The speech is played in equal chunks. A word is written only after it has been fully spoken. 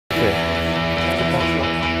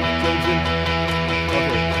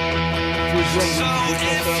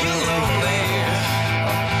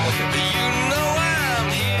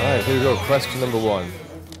Here we go, question number 1.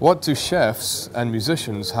 What do chefs and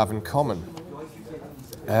musicians have in common?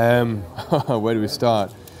 Where do we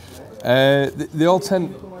start? They all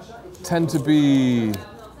tend to be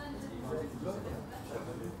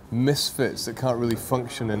misfits that can't really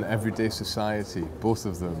function in everyday society, both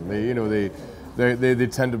of them. They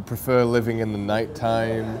tend to prefer living in the night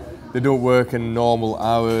time. They don't work in normal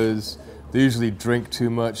hours. They usually drink too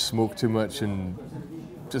much, smoke too much, and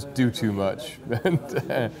just do too much.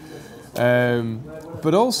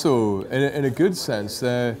 But also, in a good sense,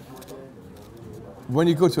 when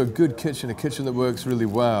you go to a good kitchen, a kitchen that works really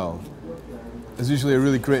well, there's usually a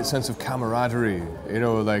really great sense of camaraderie. You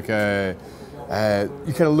know, like you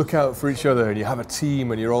kind of look out for each other, and you have a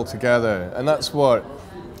team, and you're all together. And that's what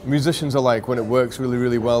musicians are like when it works really,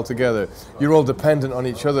 really well together. You're all dependent on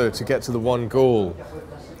each other to get to the one goal.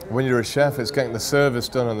 When you're a chef, it's getting the service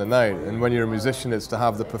done on the night, and when you're a musician, it's to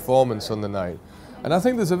have the performance on the night. And I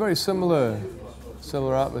think there's a very similar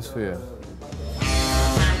atmosphere.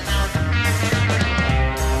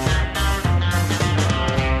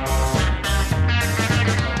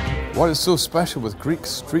 What is so special with Greek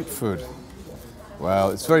street food?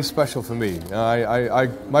 Well, it's very special for me.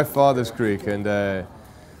 My father's Greek, and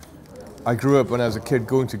I grew up when I was a kid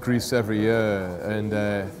going to Greece every year, and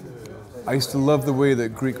I used to love the way that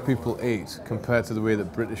Greek people ate compared to the way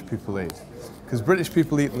that British people ate. Because British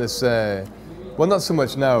people eat in this, well, not so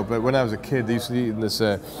much now, but when I was a kid, they used to eat in this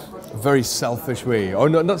very selfish way. Or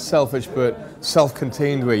not selfish, but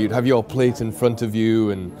self-contained way. You'd have your plate in front of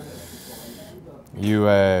you, and you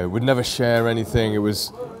would never share anything. It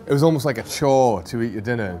was almost like a chore to eat your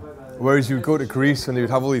dinner. Whereas you'd go to Greece and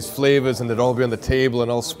you'd have all these flavors and they'd all be on the table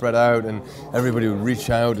and all spread out, and everybody would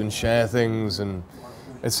reach out and share things, and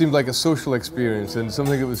it seemed like a social experience and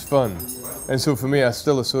something that was fun. And so for me, I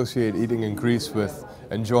still associate eating in Greece with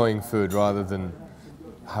enjoying food rather than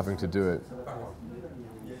having to do it.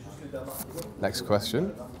 Next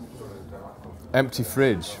question. Empty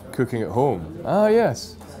fridge, cooking at home. Ah,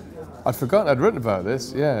 yes. I'd forgotten I'd written about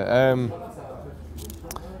this, yeah.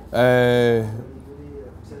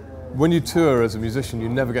 When you tour as a musician, you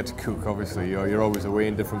never get to cook, obviously. You're always away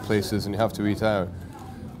in different places and you have to eat out.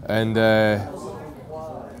 And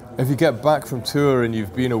if you get back from tour and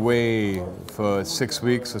you've been away for 6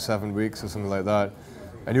 weeks or 7 weeks or something like that,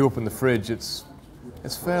 and you open the fridge, it's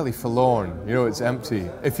fairly forlorn. You know, it's empty.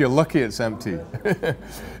 If you're lucky, it's empty.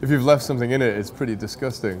 If you've left something in it, it's pretty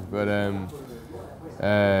disgusting. But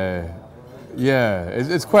yeah,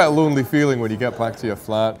 it's quite a lonely feeling when you get back to your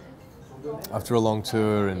flat after a long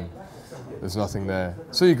tour and there's nothing there.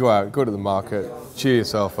 So you go out, go to the market, cheer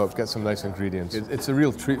yourself up, get some nice ingredients. It's a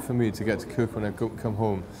real treat for me to get to cook when I come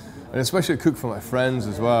home, and especially cook for my friends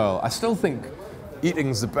as well. I still think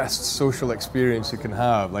eating's the best social experience you can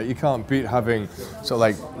have. Like, you can't beat having sort of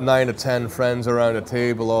like 9 or 10 friends around a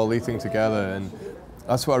table all eating together, and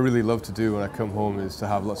that's what I really love to do when I come home, is to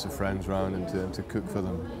have lots of friends around and to cook for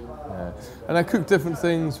them. And I cook different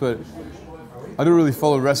things, but I don't really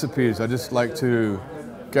follow recipes. I just like to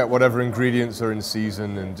get whatever ingredients are in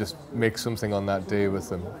season and just make something on that day with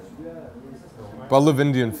them. But I love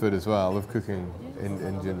Indian food as well. I love cooking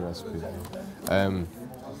Indian recipes.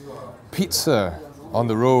 Pizza on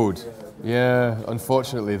the road. Yeah,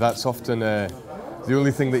 unfortunately, that's often the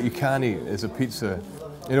only thing that you can eat is a pizza.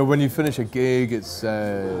 You know, when you finish a gig, it's,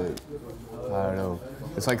 I don't know,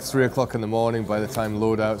 it's like 3 o'clock in the morning by the time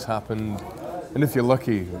load-out's happened. And if you're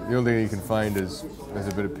lucky, the only thing you can find is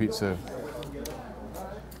a bit of pizza.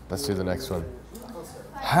 Let's do the next one.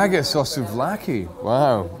 Haggis or souvlaki?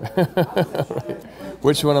 Wow. Right.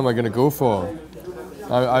 Which one am I going to go for?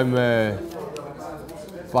 I'm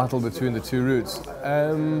battled between the two routes.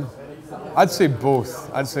 I'd say both.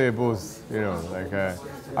 You know, like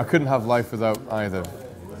I couldn't have life without either.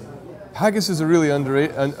 Haggis is a really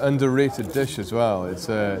underrated dish as well. It's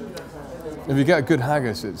if you get a good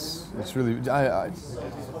haggis, it's really. I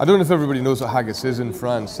don't know if everybody knows what haggis is in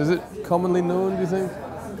France. Is it commonly known, do you think?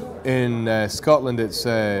 In Scotland, it's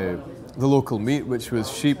the local meat, which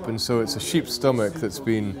was sheep, and so it's a sheep's stomach that's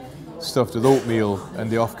been stuffed with oatmeal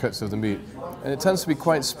and the offcuts of the meat. And it tends to be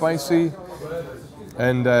quite spicy.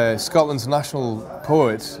 And Scotland's national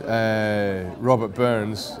poet, Robert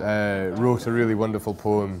Burns, wrote a really wonderful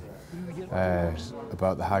poem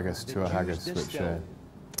about the haggis, to a haggis, which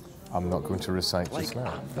I'm not going to recite just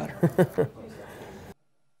now.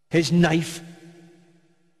 His knife,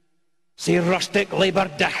 say rustic labour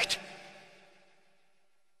dicht,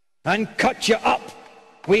 and cut you up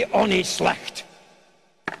wi' ony slicht,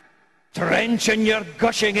 trenching your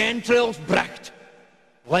gushing entrails bricht,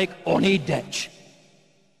 like ony ditch.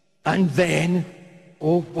 And then,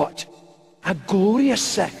 oh what a glorious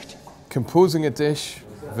sight, composing a dish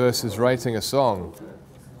versus writing a song.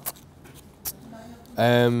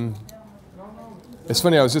 It's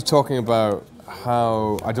funny, I was just talking about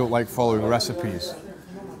how I don't like following recipes.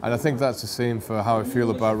 And I think that's the same for how I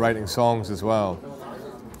feel about writing songs as well.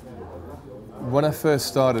 When I first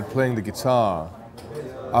started playing the guitar,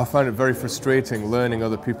 I found it very frustrating learning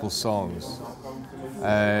other people's songs.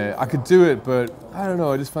 I could do it, but I don't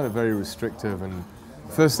know, I just found it very restrictive. And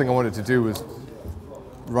the first thing I wanted to do was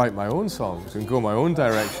write my own songs and go my own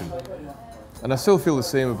direction. And I still feel the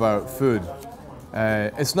same about food.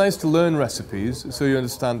 It's nice to learn recipes so you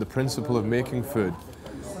understand the principle of making food,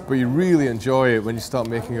 but you really enjoy it when you start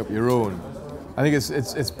making up your own. I think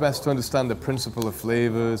it's best to understand the principle of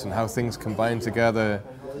flavors and how things combine together.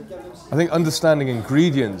 I think understanding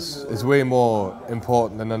ingredients is way more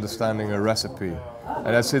important than understanding a recipe.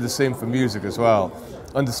 And I'd say the same for music as well.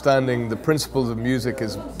 Understanding the principles of music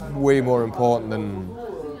is way more important than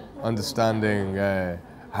understanding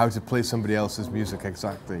how to play somebody else's music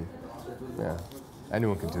exactly. Yeah,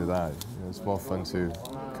 anyone can do that. It's more fun to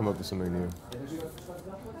come up with something new.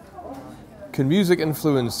 Can music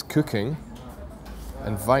influence cooking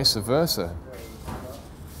and vice versa?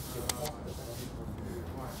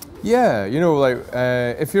 Yeah, you know, like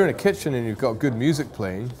if you're in a kitchen and you've got good music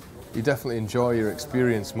playing, you definitely enjoy your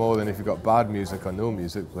experience more than if you've got bad music or no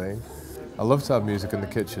music playing. I love to have music in the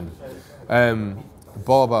kitchen.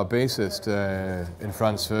 Bob, our bassist in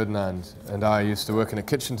Franz Ferdinand, and I used to work in a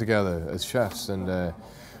kitchen together as chefs, and a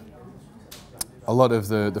lot of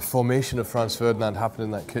the formation of Franz Ferdinand happened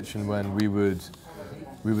in that kitchen when we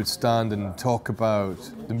would stand and talk about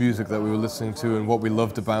the music that we were listening to and what we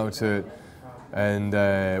loved about it, and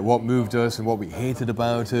what moved us and what we hated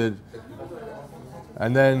about it.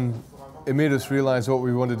 And then it made us realize what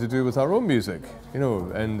we wanted to do with our own music, you know,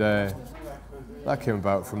 and that came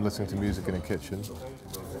about from listening to music in a kitchen.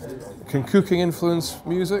 Can cooking influence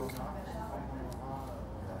music?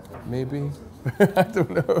 Maybe. I don't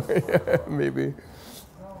know. Yeah, maybe.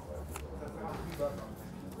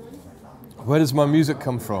 Where does my music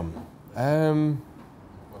come from?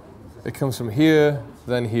 It comes from here,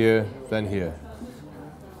 then here, then here.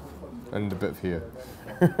 And a bit of here.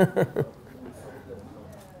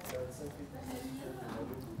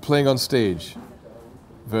 Playing on stage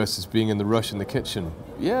versus being in the rush in the kitchen.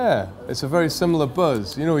 Yeah, it's a very similar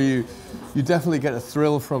buzz. You know, you definitely get a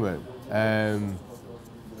thrill from it. And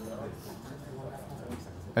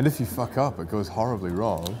if you fuck up, it goes horribly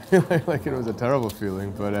wrong. Like, you know, it's a terrible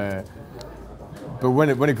feeling, but when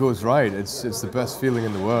it goes right, it's the best feeling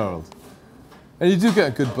in the world. And you do get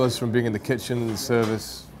a good buzz from being in the kitchen and the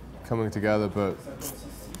service coming together, but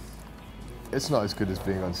it's not as good as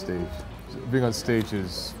being on stage. Being on stage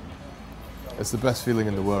it's the best feeling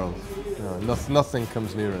in the world. You know, nothing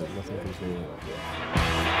comes near it. Nothing comes near it.